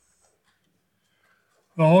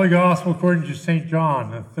The Holy Gospel according to St.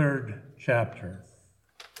 John, the 3rd chapter.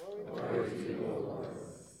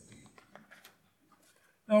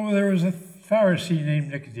 Now there was a Pharisee named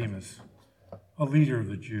Nicodemus, a leader of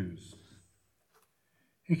the Jews.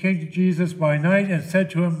 He came to Jesus by night and said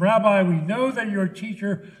to him, "Rabbi, we know that you're a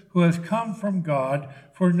teacher who has come from God,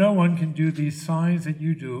 for no one can do these signs that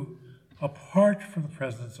you do apart from the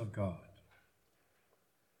presence of God."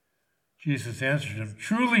 Jesus answered him,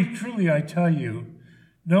 "Truly, truly, I tell you,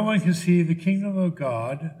 no one can see the kingdom of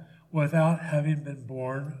God without having been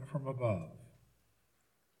born from above."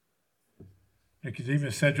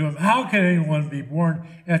 Nicodemus said to him, "How can anyone be born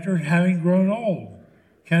after having grown old?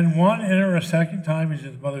 Can one enter a second time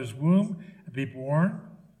into the mother's womb and be born?"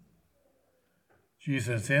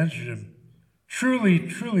 Jesus answered him, "Truly,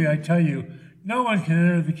 truly, I tell you, no one can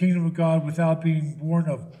enter the kingdom of God without being born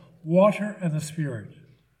of water and the Spirit.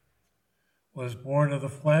 What is born of the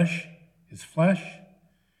flesh is flesh,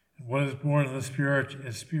 and what is born of the Spirit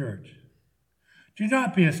is spirit. Do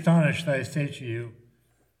not be astonished that I say to you,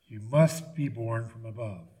 you must be born from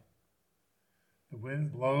above. The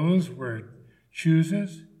wind blows where it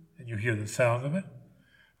chooses, and you hear the sound of it,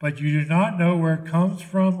 but you do not know where it comes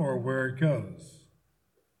from or where it goes.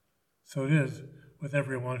 So it is with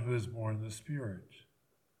everyone who is born of the Spirit."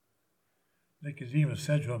 Nicodemus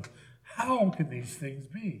said to him, "How can these things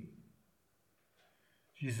be?"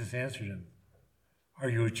 Jesus answered him, "Are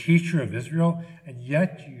you a teacher of Israel, and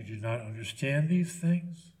yet you do not understand these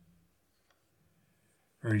things?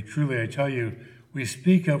 Very truly, I tell you, we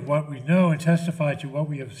speak of what we know and testify to what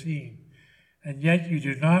we have seen, and yet you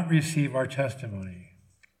do not receive our testimony.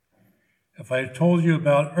 If I have told you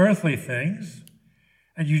about earthly things,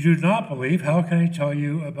 and you do not believe, how can I tell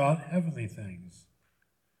you about heavenly things?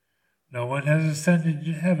 No one has ascended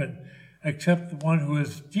to heaven except the one who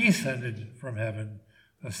is descended from heaven,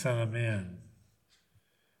 the Son of Man.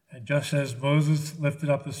 And just as Moses lifted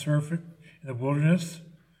up the serpent in the wilderness,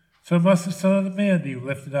 so must the Son of the Man be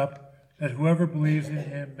lifted up, that whoever believes in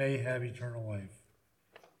him may have eternal life.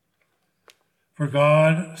 For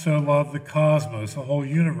God so loved the cosmos, the whole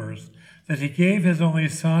universe, that he gave his only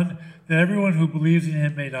Son, that everyone who believes in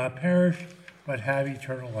him may not perish, but have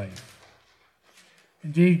eternal life.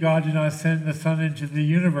 Indeed, God did not send the Son into the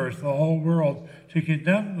universe, the whole world, to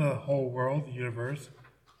condemn the whole world, the universe,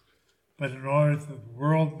 but in order that the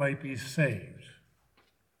world might be saved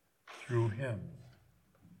through him."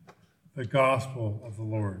 The Gospel of the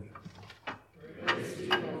Lord.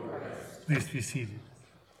 Please be seated.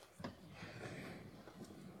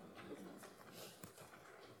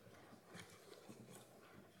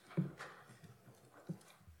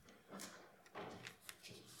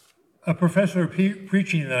 A professor of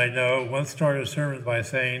preaching that I know once started a sermon by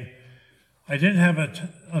saying, "I didn't have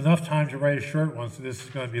enough time to write a short one, so this is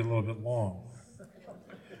going to be a little bit long."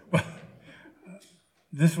 Well,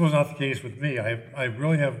 this was not the case with me. I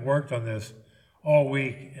really have worked on this all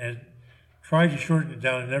week and tried to shorten it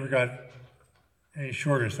down and never got any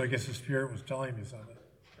shorter, so I guess the Spirit was telling me something.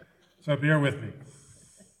 So bear with me.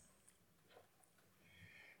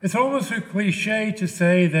 It's almost a cliche to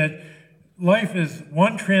say that life is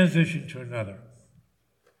one transition to another.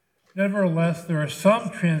 Nevertheless, there are some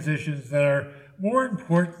transitions that are more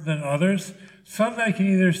important than others, some that can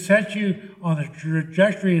either set you on a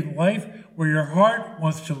trajectory in life where your heart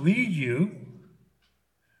wants to lead you,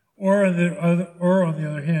 or on the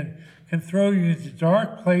other hand, can throw you into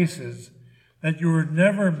dark places that you were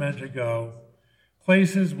never meant to go,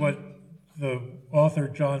 places what the author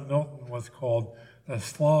John Milton once called the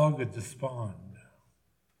slough of despond.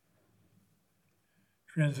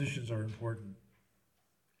 Transitions are important.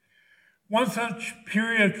 One such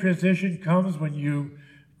period of transition comes when you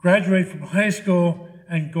graduate from high school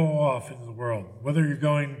and go off into the world, whether you're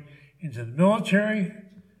going into the military,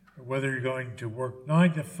 or whether you're going to work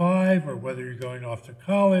 9 to 5, or whether you're going off to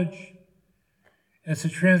college. It's a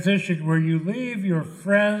transition where you leave your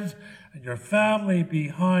friends and your family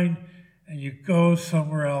behind and you go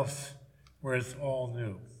somewhere else where it's all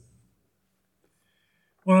new.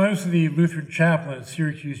 When I was the Lutheran chaplain at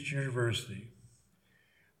Syracuse University,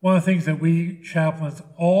 one of the things that we chaplains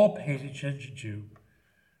all paid attention to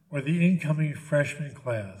were the incoming freshman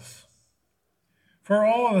class. For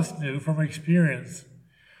all of us knew from experience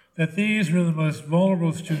that these were the most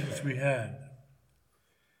vulnerable students we had.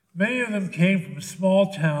 Many of them came from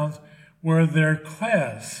small towns where their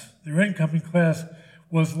incoming class,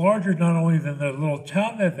 was larger not only than the little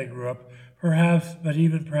town that they grew up, but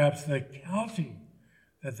even perhaps the county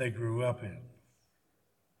that they grew up in.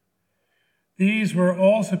 These were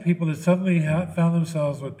also people that suddenly found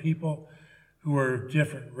themselves with people who were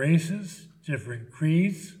different races, different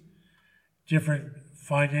creeds, different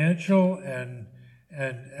financial and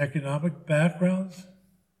economic backgrounds.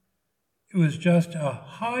 It was just a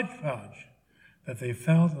hodgepodge that they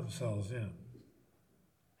found themselves in.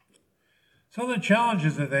 Some of the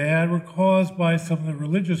challenges that they had were caused by some of the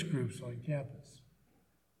religious groups on campus.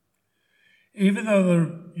 Even though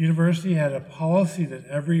the university had a policy that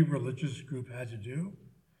every religious group had to do,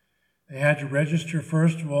 they had to register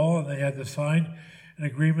first of all, and they had to sign an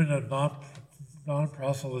agreement of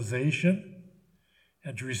non-proselytization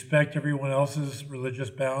and to respect everyone else's religious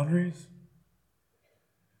boundaries.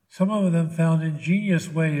 Some of them found ingenious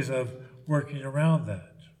ways of working around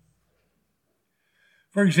that.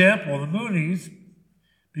 For example, the Moonies,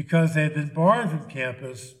 because they had been barred from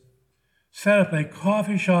campus, set up a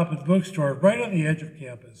coffee shop and bookstore right on the edge of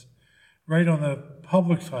campus, right on the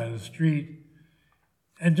public side of the street,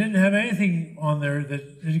 and didn't have anything on there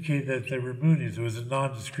that indicated that they were Moonies. It was a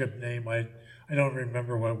nondescript name. I don't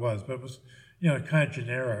remember what it was, but it was, kind of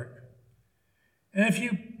generic. And if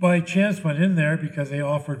you by chance went in there because they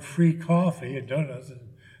offered free coffee and donuts, and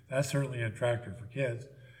that's certainly attractive for kids,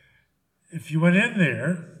 if you went in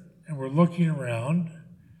there and were looking around,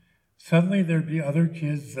 suddenly there'd be other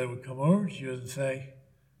kids that would come over to you and say,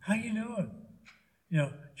 "How you doing?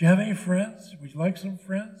 Do you have any friends? Would you like some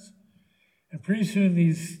friends?" And pretty soon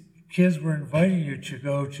these kids were inviting you to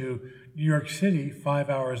go to New York City, 5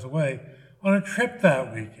 hours away, on a trip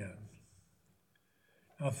that weekend.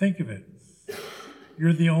 Now think of it.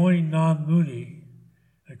 You're the only non-Mooney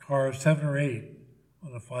in a car of 7 or 8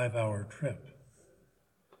 on a 5-hour trip.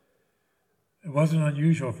 It wasn't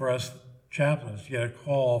unusual for us chaplains to get a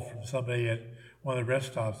call from somebody at one of the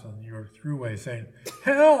rest stops on the New York Thruway saying,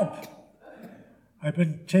 "Help! I've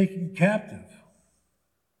been taken captive."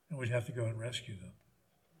 And we'd have to go and rescue them.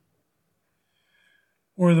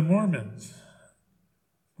 Or the Mormons,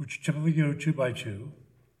 which typically go 2 by 2,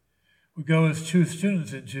 would go as 2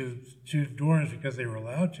 students into student dorms because they were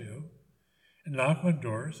allowed to, and knock on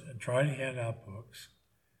doors and try to hand out books,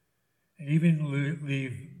 and even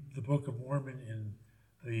leave the Book of Mormon in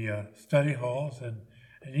the study halls, and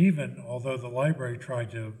even, although the library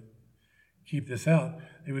tried to keep this out,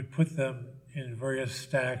 they would put them in various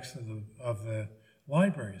stacks of the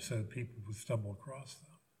library so that people would stumble across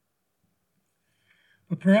them.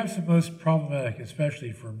 But perhaps the most problematic,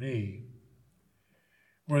 especially for me,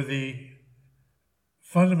 were the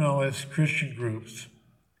fundamentalist Christian groups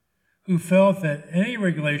who felt that any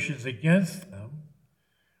regulations against them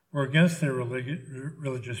were against their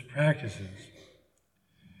religious practices.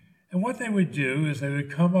 And what they would do is they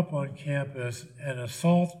would come up on campus and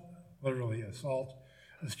literally assault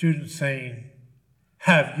a student saying,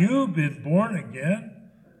 "Have you been born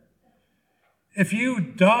again? If you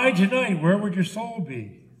died tonight, where would your soul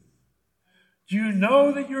be? Do you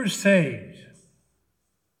know that you're saved?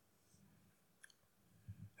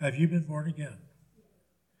 Have you been born again?"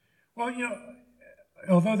 Well,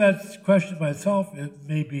 although that question by itself, it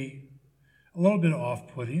may be a little bit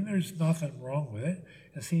off-putting. There's nothing wrong with it.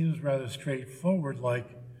 It seems rather straightforward, like,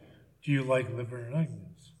 do you like liver and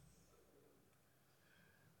onions?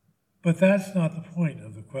 But that's not the point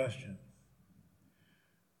of the question.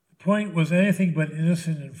 The point was anything but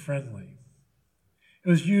innocent and friendly. It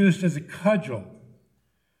was used as a cudgel,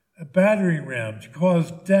 a battering ram to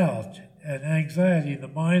cause doubt and anxiety in the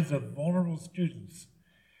minds of vulnerable students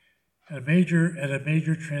at a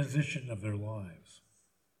major transition of their lives,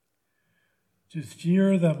 to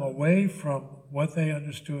steer them away from what they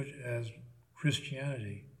understood as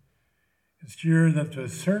Christianity and steer them to a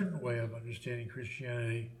certain way of understanding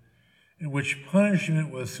Christianity in which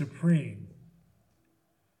punishment was supreme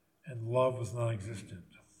and love was non-existent.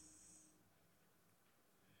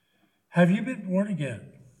 Have you been born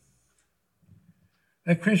again?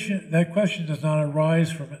 That question does not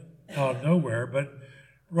arise from out of nowhere, but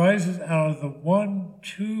rises out of the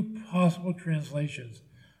 2 possible translations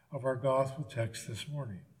of our gospel text this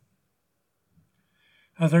morning.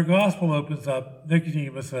 As our gospel opens up,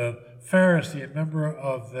 Nicodemus, a Pharisee, a member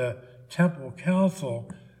of the temple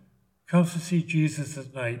council, comes to see Jesus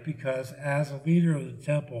at night because as a leader of the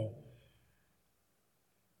temple,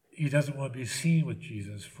 he doesn't want to be seen with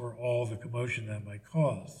Jesus for all the commotion that might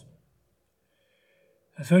cause.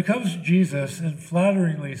 And so he comes to Jesus and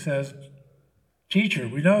flatteringly says, "Teacher,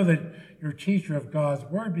 we know that you're a teacher of God's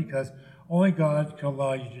word because only God can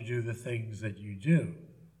allow you to do the things that you do."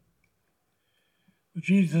 But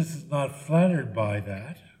Jesus is not flattered by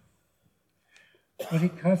that, but he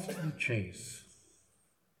cuts to the chase.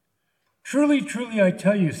 "Truly, truly, I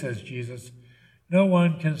tell you," says Jesus, "no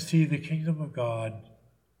one can see the kingdom of God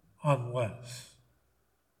unless."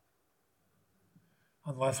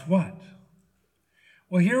 Unless what?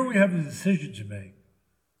 Well, here we have a decision to make.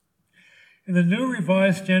 In the New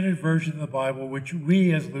Revised Standard Version of the Bible, which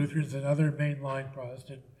we as Lutherans and other mainline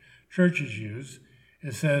Protestant churches use,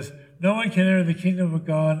 it says, "No one can enter the kingdom of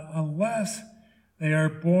God unless they are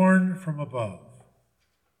born from above."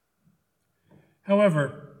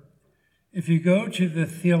 However, if you go to the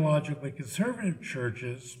theologically conservative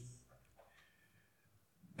churches,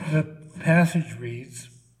 the passage reads,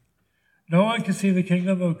 "No one can see the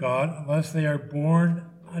kingdom of God unless they are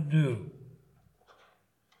born anew."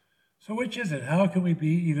 So which is it? How can we be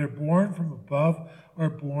either born from above or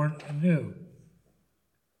born anew?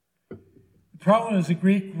 The problem is the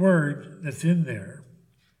Greek word that's in there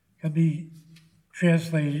can be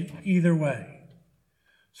translated either way.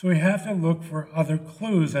 So we have to look for other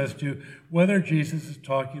clues as to whether Jesus is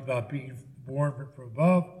talking about being born from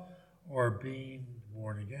above or being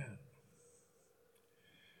born again.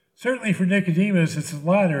 Certainly for Nicodemus, it's the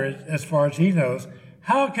latter as far as he knows.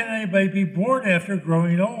 How can anybody be born after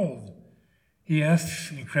growing old? He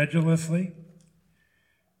asks incredulously.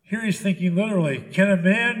 Here he's thinking literally, can a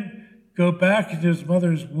man go back into his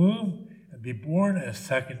mother's womb and be born a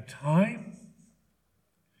second time?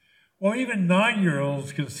 Well, even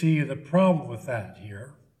 9-year-olds can see the problem with that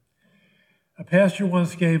here. A pastor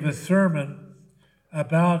once gave a sermon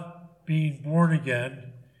about being born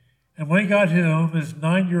again, and when he got home, his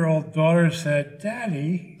 9-year-old daughter said,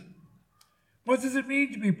 "Daddy, what does it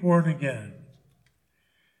mean to be born again?"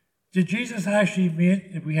 Did Jesus actually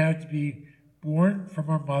mean that we have to be born from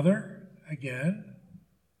our mother again?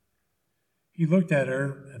 He looked at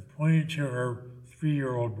her and pointed to her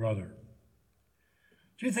 3-year-old brother.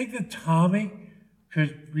 Do you think that Tommy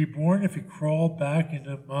could be born if he crawled back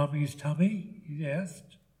into mommy's tummy? He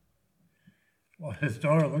asked. Well, his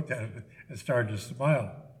daughter looked at him and started to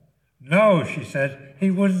smile. "No," she said, "he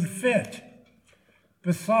wouldn't fit.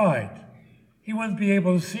 Besides, he wouldn't be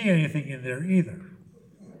able to see anything in there either."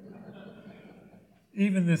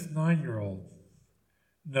 Even this 9-year-old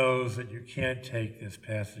knows that you can't take this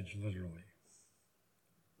passage literally.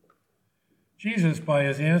 Jesus, by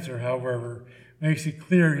his answer, however, makes it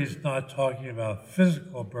clear he's not talking about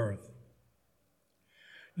physical birth.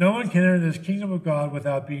 No one can enter this kingdom of God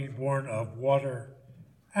without being born of water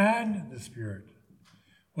and the Spirit.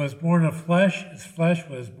 What is born of flesh is flesh,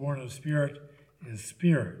 what is born of spirit is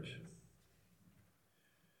spirit.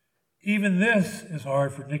 Even this is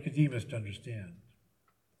hard for Nicodemus to understand.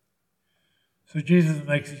 So Jesus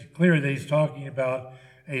makes it clear that he's talking about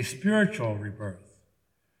a spiritual rebirth.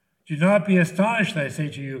 Do not be astonished, I say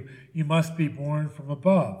to you, you must be born from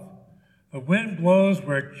above. The wind blows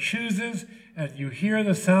where it chooses, and you hear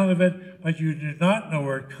the sound of it, but you do not know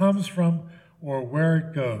where it comes from or where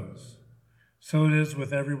it goes. So it is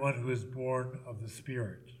with everyone who is born of the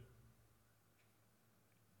Spirit.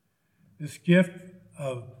 This gift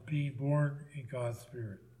of being born in God's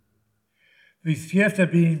Spirit. This gift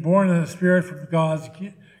of being born in the Spirit from God's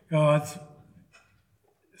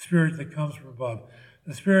Spirit that comes from above.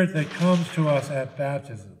 The Spirit that comes to us at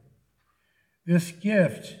baptism. This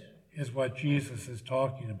gift is what Jesus is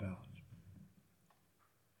talking about.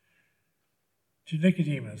 To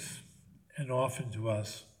Nicodemus, and often to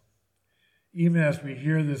us, even as we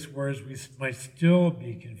hear these words, we might still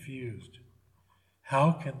be confused.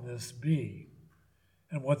 How can this be?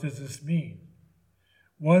 And what does this mean?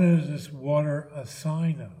 What is this water a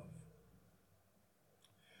sign of?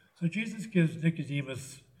 So Jesus gives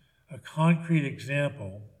Nicodemus a concrete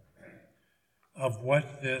example of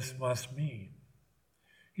what this must mean.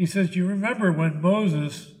 He says, you remember when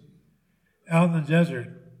Moses out in the desert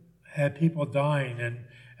had people dying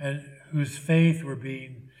and whose faith were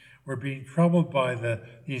being troubled by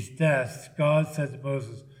these deaths. God said to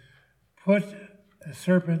Moses, put a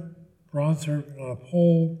serpent, bronze serpent, on a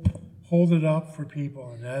pole, hold it up for people,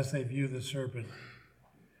 and as they view the serpent,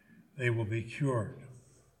 they will be cured.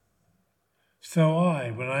 So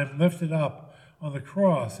when I'm lifted up on the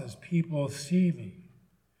cross, as people see me,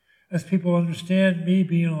 as people understand me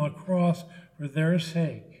being on the cross for their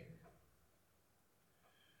sake,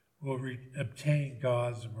 will obtain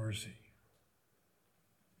God's mercy.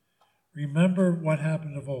 Remember what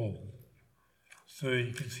happened of old, so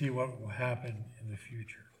you can see what will happen in the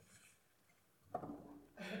future.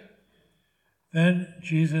 Then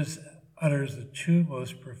Jesus utters the two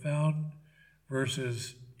most profound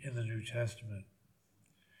verses in the New Testament.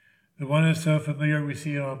 The one is so familiar, we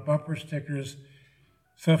see it on bumper stickers,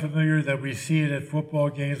 so familiar that we see it at football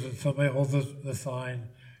games when somebody holds the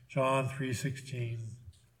sign, John 3:16.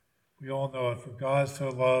 We all know it. For God so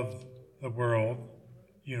loved the world,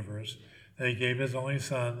 universe, that he gave his only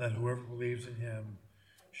Son, that whoever believes in him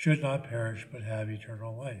should not perish but have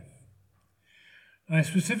eternal life. And I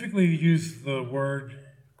specifically use the word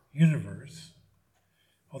universe.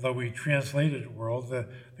 Although we translated world,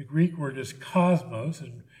 the Greek word is cosmos,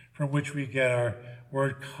 and from which we get our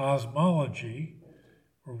word cosmology,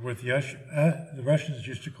 or what the Russians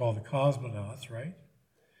used to call the cosmonauts, right?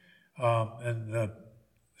 And the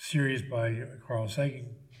series by Carl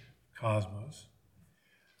Sagan, Cosmos.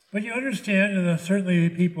 But you understand, and certainly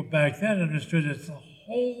the people back then understood, it's the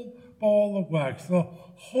whole ball of wax, the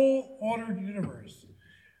whole ordered universe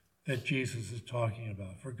that Jesus is talking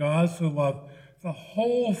about. For God so loved the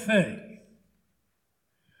whole thing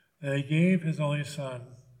that he gave his only Son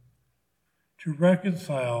to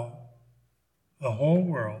reconcile the whole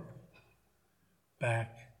world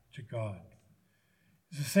back to God.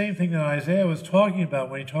 It's the same thing that Isaiah was talking about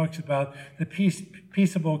when he talks about the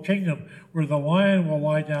peaceable kingdom where the lion will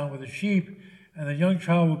lie down with the sheep and the young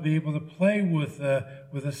child will be able to play with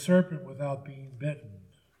a serpent without being bitten.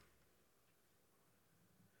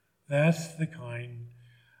 That's the kind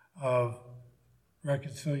of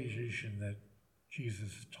reconciliation that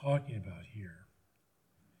Jesus is talking about here.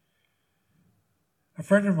 A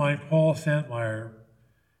friend of mine, Paul Santmeyer,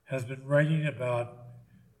 has been writing about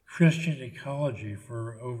Christian ecology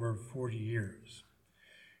for over 40 years.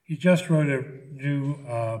 He just wrote a new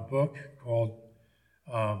book called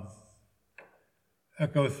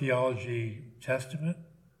Ecotheology Testament,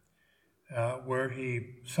 where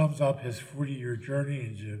he sums up his 40-year journey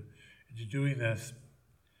into doing this.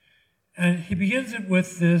 And he begins it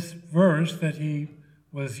with this verse that he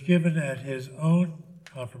was given at his own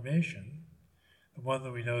confirmation, the one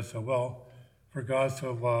that we know so well, for God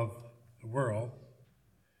so loved the world.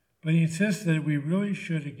 But he insists that we really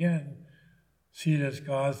should, again, see it as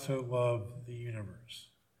God so loved the universe,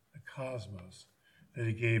 the cosmos, that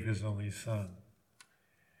he gave his only Son.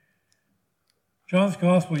 John's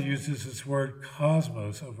Gospel uses this word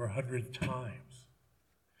cosmos over 100 times.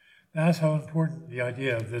 That's how important the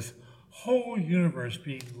idea of this whole universe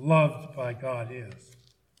being loved by God is.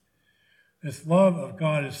 This love of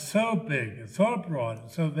God is so big and so broad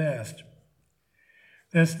and so vast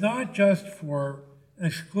that it's not just for an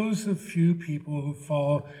exclusive few people who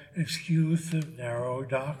follow exclusive, narrow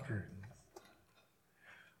doctrine,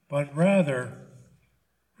 but rather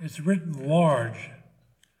it's written large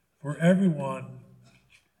for everyone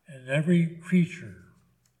and every creature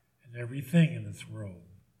and everything in this world.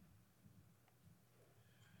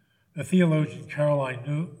 The theologian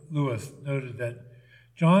Caroline Lewis noted that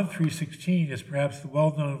John 3:16 is perhaps the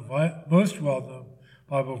most well-known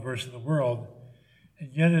Bible verse in the world,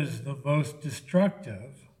 and yet it is the most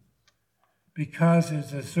destructive because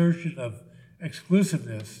it's an assertion of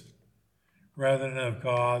exclusiveness rather than of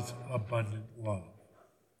God's abundant love.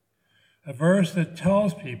 A verse that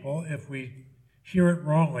tells people, if we hear it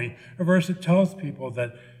wrongly, a verse that tells people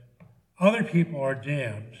that other people are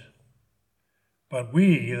damned, but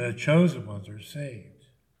we, the chosen ones, are saved.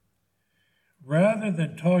 Rather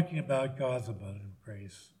than talking about God's abundant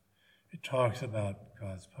grace, it talks about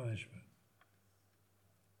God's punishment.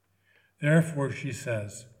 Therefore, she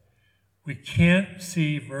says, we can't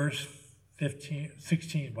see verse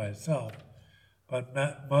 16 by itself, but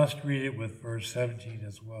must read it with verse 17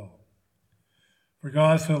 as well. For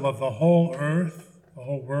God so loved the whole earth, the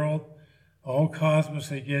whole world, the whole cosmos,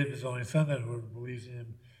 that he gave his only Son, that whoever believes in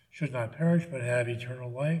him should not perish but have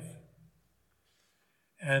eternal life.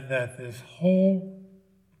 And that this whole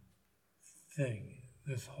thing,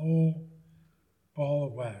 this whole ball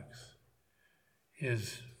of wax,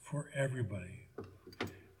 is for everybody.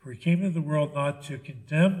 For he came into the world not to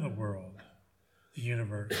condemn the world, the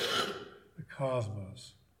universe, the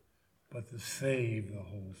cosmos, but to save the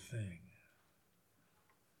whole thing.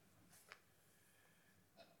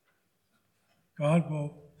 God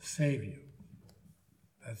will save you.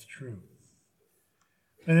 That's true.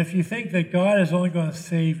 But if you think that God is only going to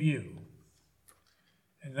save you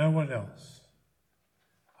and no one else,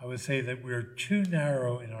 I would say that we're too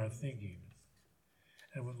narrow in our thinking,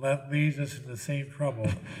 and that leads us in the same trouble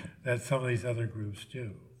that some of these other groups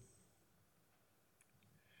do.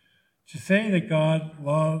 To say that God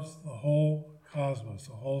loves the whole cosmos,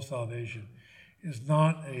 the whole salvation, is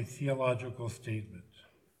not a theological statement.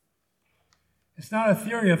 It's not a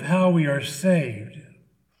theory of how we are saved,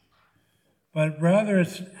 but rather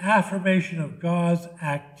it's an affirmation of God's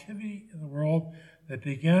activity in the world that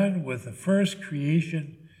began with the first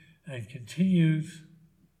creation and continues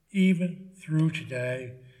even through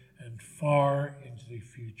today and far into the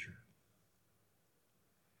future.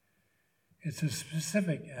 It's a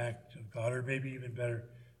specific act of God, or maybe even better,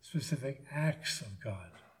 specific acts of God,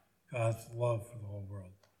 God's love for the whole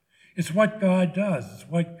world. It's what God does. It's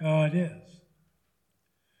what God is.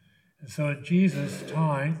 And so in Jesus'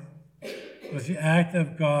 time, was the act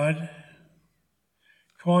of God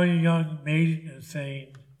calling a young maiden and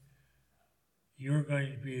saying, "You're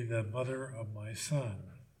going to be the mother of my son."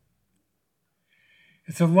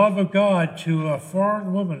 It's the love of God to a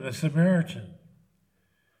foreign woman, a Samaritan,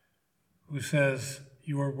 who says,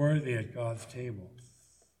 "You are worthy at God's table."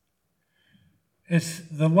 It's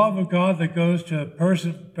the love of God that goes to a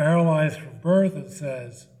person paralyzed from birth and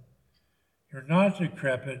says, "You're not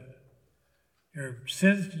decrepit. Your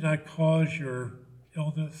sins did not cause your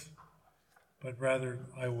illness, but rather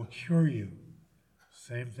I will cure you."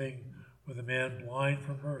 Same thing with a man blind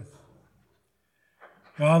from birth.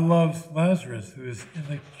 God loves Lazarus, who is in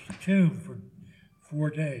the tomb for 4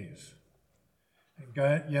 days. And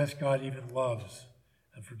God even loves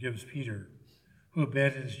and forgives Peter, who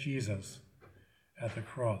abandons Jesus at the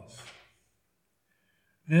cross.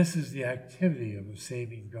 This is the activity of a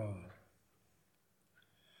saving God.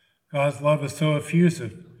 God's love is so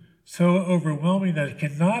effusive, so overwhelming that it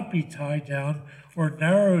cannot be tied down or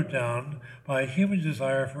narrowed down by a human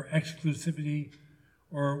desire for exclusivity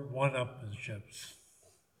or one-upmanships.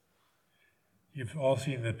 You've all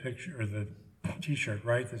seen the picture or the t-shirt,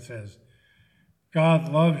 right, that says, "God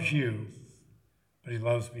loves you, but he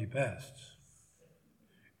loves me best."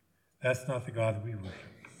 That's not the God that we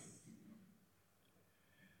worship.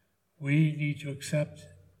 We need to accept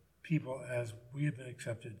people as we have been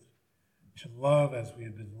accepted, to love as we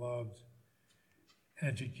have been loved,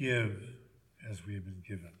 and to give as we have been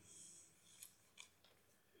given.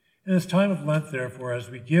 In this time of Lent, therefore, as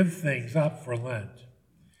we give things up for Lent,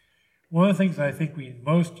 one of the things I think we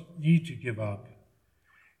most need to give up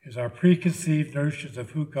is our preconceived notions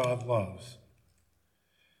of who God loves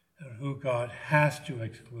and who God has to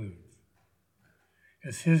exclude.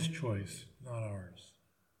 It's his choice, not ours.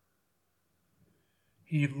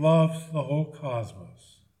 He loves the whole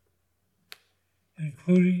cosmos,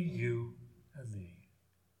 including you and me.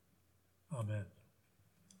 Amen.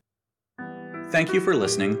 Thank you for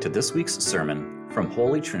listening to this week's sermon from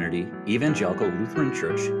Holy Trinity Evangelical Lutheran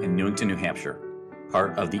Church in Newington, New Hampshire,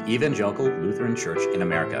 part of the Evangelical Lutheran Church in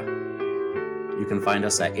America. You can find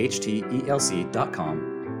us at hteLC.com,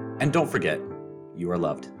 and don't forget, you are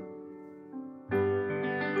loved.